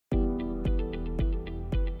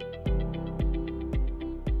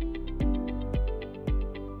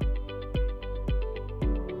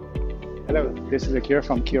Hello, this is Akira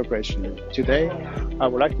from Key Operation. Today, I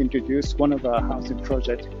would like to introduce one of our housing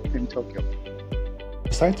projects in Tokyo.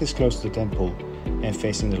 The site is close to the temple and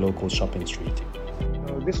facing the local shopping street.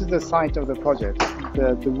 This is the site of the project.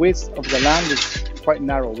 The width of the land is quite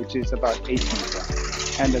narrow, which is about 8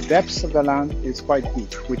 meters, and the depth of the land is quite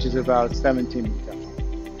deep, which is about 17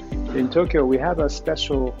 meters. In Tokyo, we have a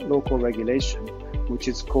special local regulation, which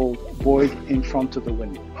is called void in front of the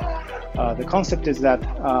window. The concept is that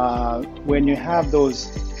when you have those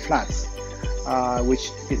flats,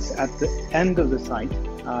 which is at the end of the site,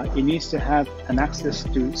 it needs to have an access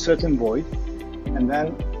to certain void and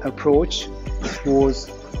then approach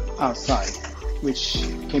towards outside, which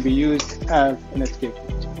can be used as an escape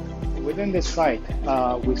route. Within this site,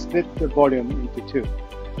 we split the volume into two,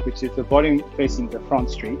 which is the volume facing the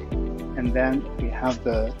front street, and then we have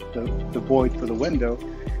the void for the window,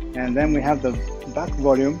 and then we have the back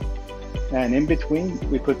volume, and in between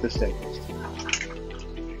we put the staircase.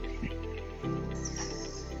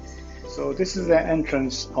 So this is the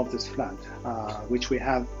entrance of this flat, which we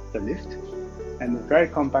have the lift and a very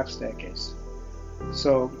compact staircase.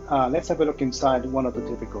 So let's have a look inside one of the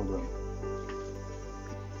typical rooms.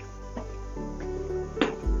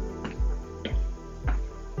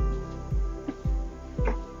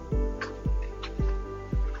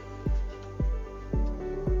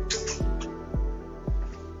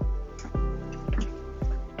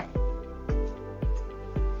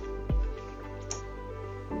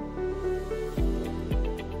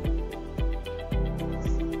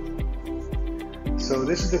 So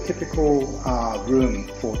this is the typical room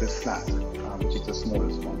for this flat, which is the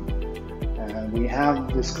smallest one. And we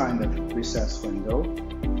have this kind of recessed window.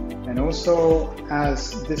 And also,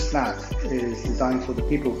 as this flat is designed for the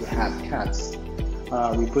people who have cats,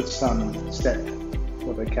 we put some step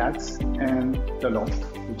for the cats and the loft,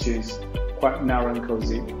 which is quite narrow and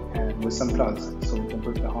cozy, and with some plugs, so we can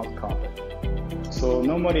put the hot carpet. So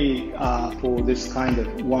normally for this kind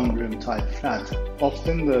of one-room type flat,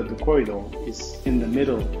 often the corridor is in the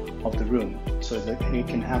middle of the room, so that you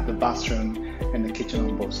can have the bathroom and the kitchen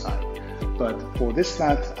on both sides. But for this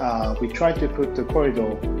flat, we try to put the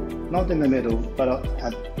corridor not in the middle, but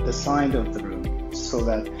at the side of the room, so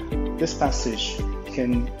that this passage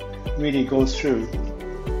can really go through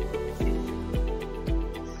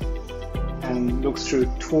and look through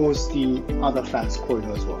towards the other flat's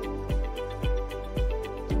corridor as well.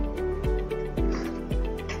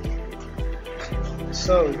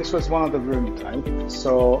 So this was one of the room type.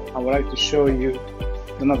 So I would like to show you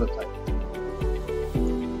another type.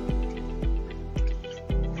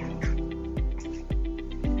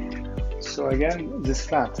 So again, this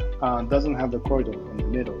flat doesn't have the corridor in the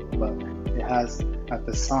middle, but it has at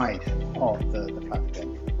the side of the flat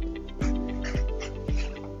again.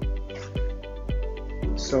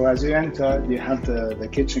 So as you enter, you have the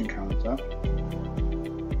kitchen counter,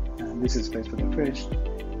 and this is space for the fridge.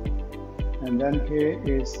 And then here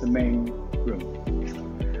is the main room,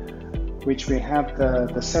 which we have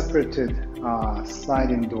the separated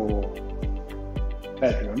sliding door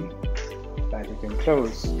bedroom that you can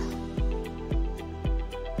close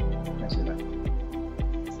as you like.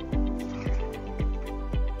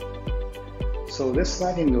 So this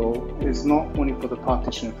sliding door is not only for the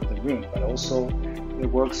partition for the room, but also it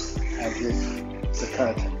works as if it's a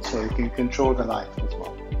curtain, so you can control the light as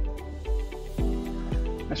well.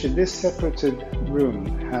 Actually, this separated room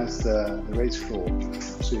has the raised floor,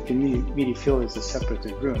 so you can really feel it's a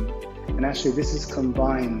separated room. And actually, this is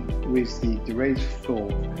combined with the raised floor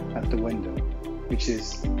at the window, which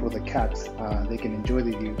is for the cats. They can enjoy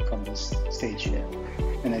the view from this stage here.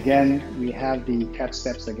 And again, we have the cat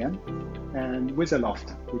steps again, and with a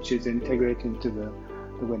loft, which is integrated into the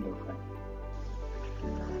window frame.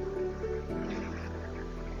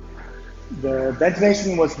 The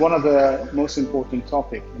ventilation was one of the most important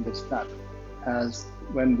topics in this flat, as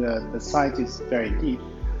when the site is very deep,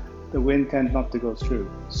 the wind tends not to go through.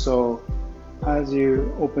 So as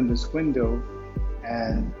you open this window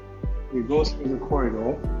and you go through the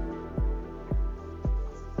corridor,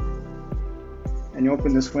 and you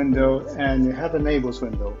open this window and you have a neighbor's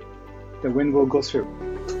window, the wind will go through.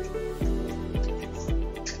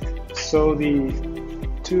 So the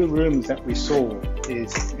two rooms that we saw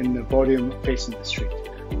is in the volume facing the street.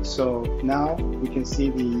 So now we can see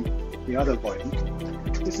the other volume.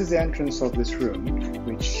 This is the entrance of this room,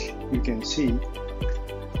 which you can see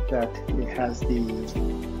that it has the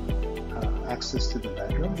access to the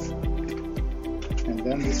bedroom, and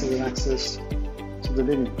then this is an access to the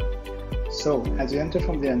living room. So as you enter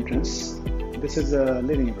from the entrance, this is a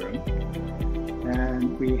living room,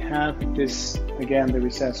 and we have this again the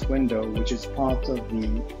recessed window, which is part of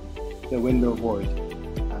the the window void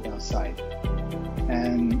at our side.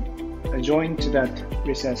 And adjoined to that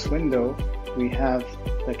recessed window, we have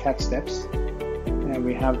the cat steps, and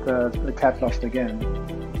we have the cat loft again.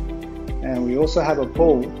 And we also have a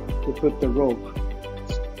pole to put the rope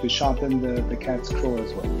to sharpen the cat's claw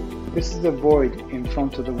as well. This is the void in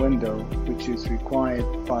front of the window, which is required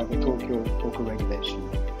by the Tokyo local regulation.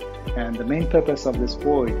 And the main purpose of this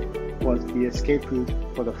void was the escape route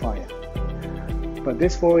for the fire. But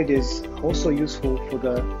this void is also useful for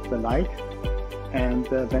the light and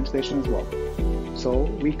the ventilation as well. So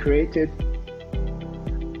we created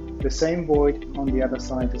the same void on the other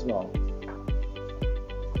side as well.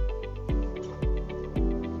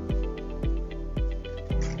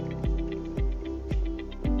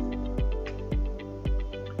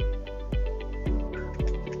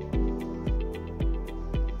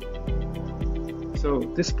 So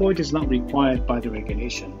this void is not required by the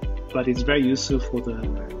regulation, but it's very useful for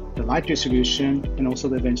the light distribution and also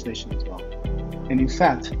the ventilation as well. And in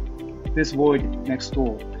fact, this void next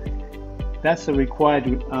door, that's the required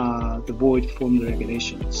the void from the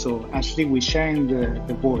regulation. So actually we're sharing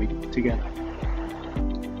the void together.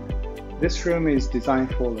 This room is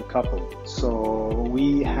designed for the couple. So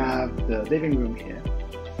we have the living room here,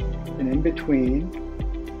 and in between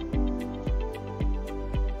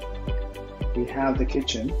we have the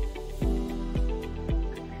kitchen,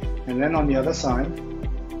 and then on the other side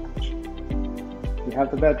we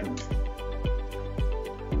have the bedroom.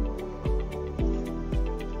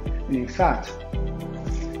 And in fact,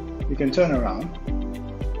 you can turn around,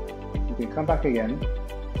 you can come back again,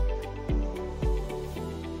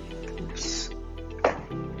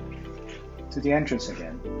 to the entrance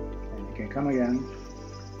again, and you can come again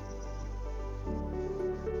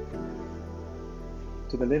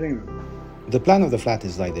to the living room. The plan of the flat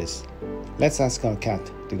is like this. Let's ask our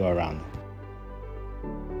cat to go around.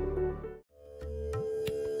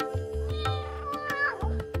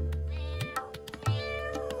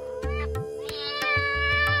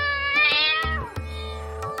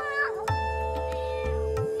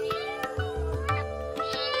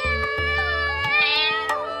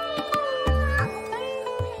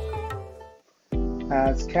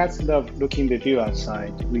 As cats love looking the view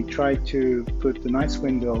outside, we try to put the nice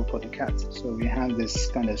window for the cats. So we have this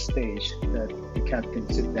kind of stage that the cat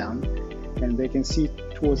can sit down and they can see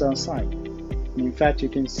towards outside. And in fact, you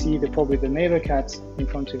can see probably the neighbor cats in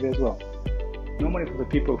front of you as well. Normally for the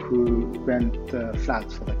people who rent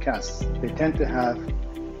flats for the cats, they tend to have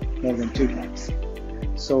more than 2 cats.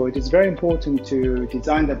 So it is very important to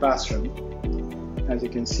design the bathroom. As you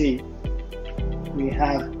can see, we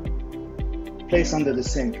have place under the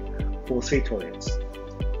sink for 3 toilets,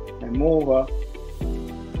 and moreover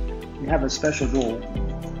we have a special door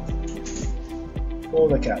for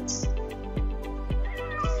the cats.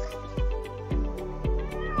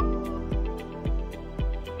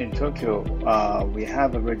 In Tokyo, we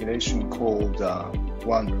have a regulation called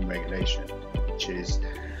one-room regulation, which is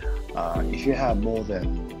if you have more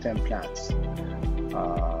than 10 flats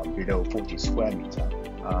below 40 square meter,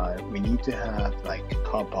 we need to have like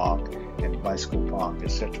car park and bicycle park,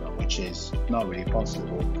 etc., which is not really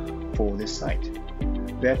possible for this site.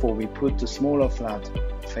 Therefore, we put the smaller flat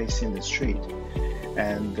facing the street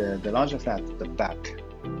and the larger flat at the back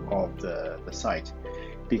of the site.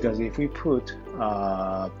 Because if we put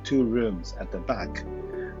 2 rooms at the back,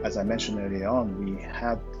 as I mentioned earlier on, we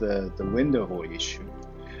have the window void issue,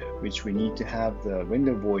 which we need to have the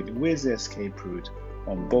window void with the escape route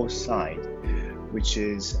on both sides, which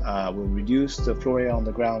is will reduce the floor area on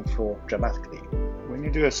the ground floor dramatically. When you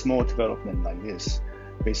do a small development like this,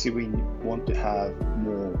 basically we want to have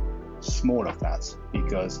more smaller flats,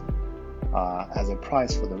 because as a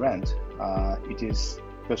price for the rent, it is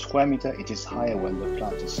per square meter, it is higher when the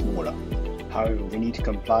flat is smaller. However, we need to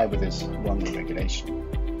comply with this one-room regulation.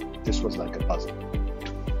 This was like a puzzle.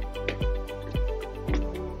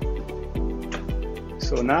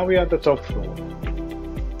 So now we are at the top floor.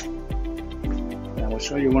 I'll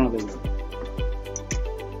show you one of the rooms.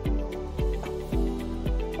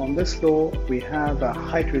 On this floor, we have a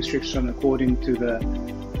height restriction according to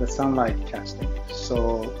the sunlight casting.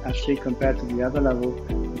 So actually, compared to the other level,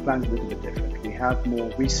 the plan is a little bit different. We have more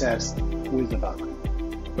recessed with the balcony.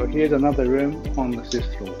 So here's another room on the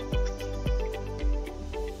 5th floor.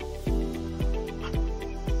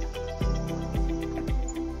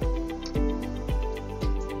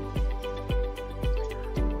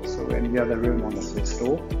 The other room on the 6th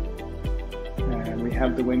floor, and we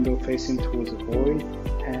have the window facing towards the void,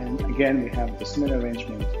 and again we have the similar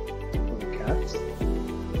arrangement for the cats,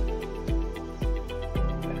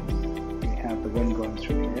 and we have the wind going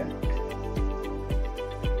through here.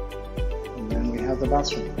 have the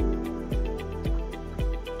bathroom.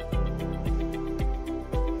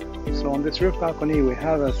 So on this roof balcony, we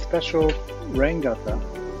have a special rain gutter.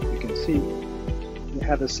 You can see we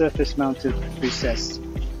have a surface-mounted recessed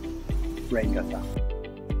rain gutter.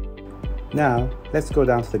 Now, let's go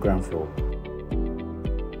down to the ground floor.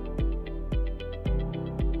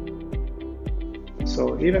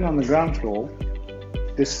 So even on the ground floor,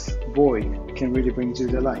 this void can really bring you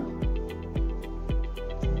the light.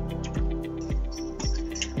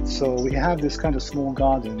 So we have this kind of small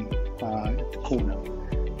garden at the corner,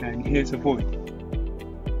 and here's a void.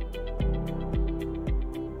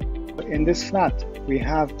 In this flat, we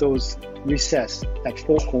have those recesses at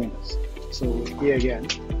 4 corners. So here again,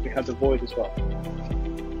 we have the void as well.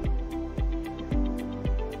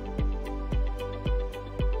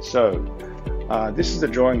 So this is the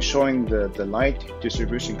drawing showing the light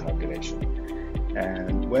distribution calculation.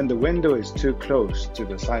 And when the window is too close to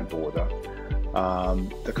the side border,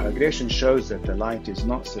 the calculation shows that the light is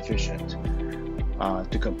not sufficient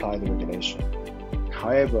to comply with the regulation.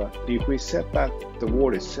 However, if we set back the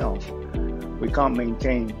wall itself, we can't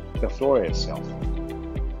maintain the floor area itself.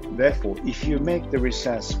 Therefore, if you make the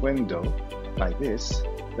recessed window like this,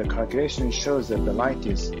 the calculation shows that the light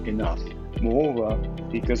is enough. Moreover,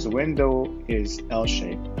 because the window is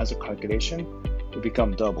L-shaped, as a calculation, it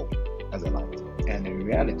becomes double as a light, and in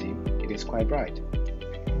reality, it is quite bright.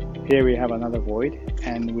 Here we have another void,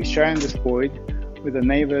 and we're sharing this void with the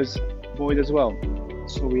neighbor's void as well.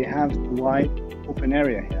 So we have wide open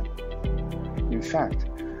area here. In fact,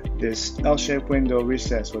 this L-shaped window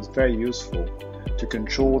recess was very useful to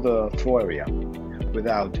control the floor area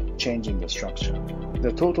without changing the structure.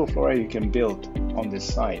 The total floor area you can build on this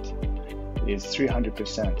site is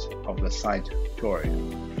 300% of the site floor area.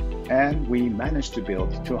 And we managed to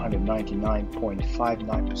build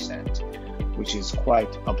 299.59%, which is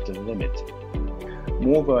quite up to the limit.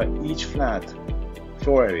 Moreover, each flat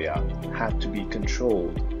floor area had to be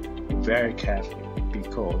controlled very carefully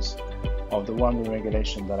because of the one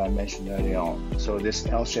regulation that I mentioned earlier on. So this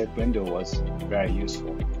L-shaped window was very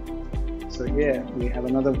useful. So here we have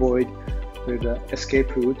another void with an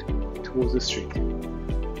escape route towards the street.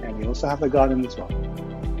 And we also have the garden as well.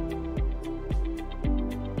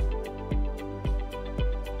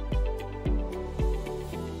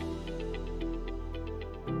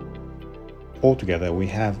 Altogether, we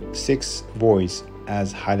have 6 voids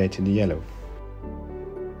as highlighted in yellow.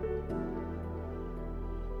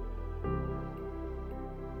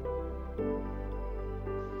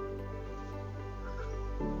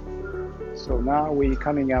 So now we're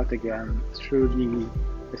coming out again through the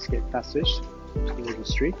escape passage towards the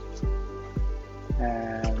street.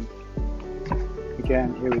 And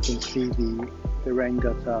again, here we can see the rain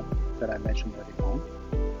gutter that I mentioned earlier on.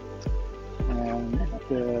 And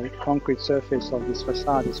the concrete surface of this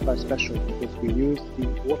facade is quite special because we use the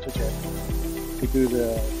water jet to do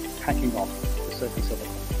the hacking off the surface of the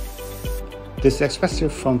concrete. This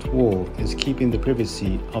expressive front wall is keeping the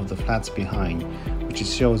privacy of the flats behind, which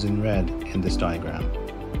is shown in red in this diagram.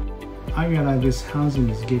 I realize this housing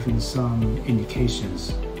is giving some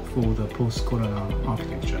indications for the post-corona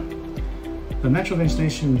architecture. The natural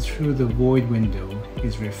ventilation through the void window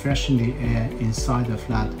is refreshing the air inside the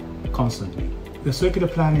flat constantly. The circular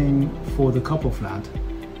planning for the couple flat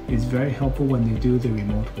is very helpful when they do the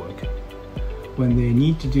remote work. When they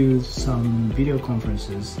need to do some video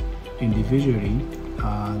conferences individually,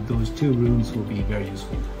 those 2 rooms will be very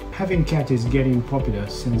useful. Having cat is getting popular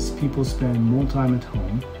since people spend more time at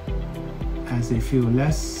home as they feel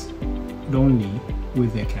less lonely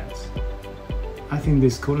with their cats. I think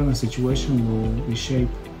this corona situation will reshape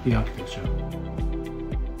the architecture.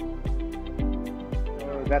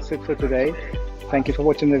 That's it for today. Thank you for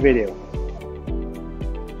watching the video.